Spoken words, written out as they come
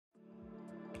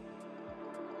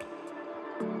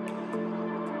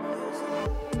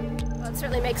Well, it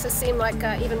certainly makes us seem like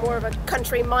even more of a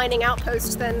country mining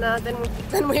outpost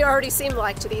than we already seem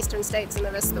like to the eastern states and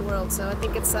the rest of the world. So I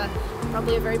think it's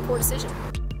probably a very poor decision.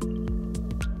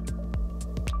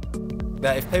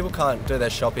 Now, if people can't do their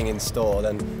shopping in store,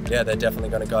 then yeah, they're definitely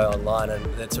going to go online, and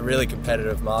it's a really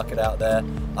competitive market out there.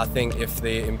 I think if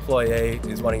the employee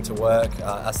is wanting to work,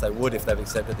 as they would if they've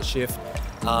accepted the shift,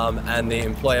 and the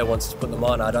employer wants to put them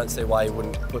on, I don't see why you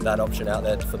wouldn't put that option out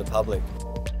there for the public.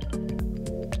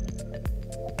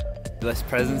 Less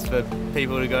presents for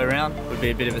people to go around would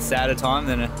be a bit of a sadder time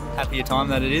than a happier time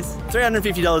that it is.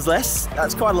 $350 less.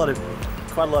 That's quite a lot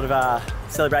of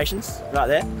celebrations right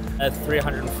there.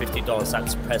 $350,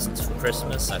 that's presents for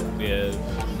Christmas. That could be a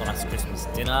nice Christmas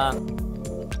dinner.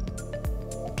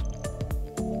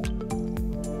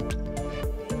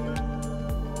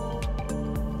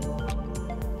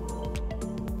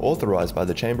 Authorised by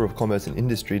the Chamber of Commerce and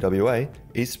Industry WA,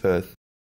 East Perth.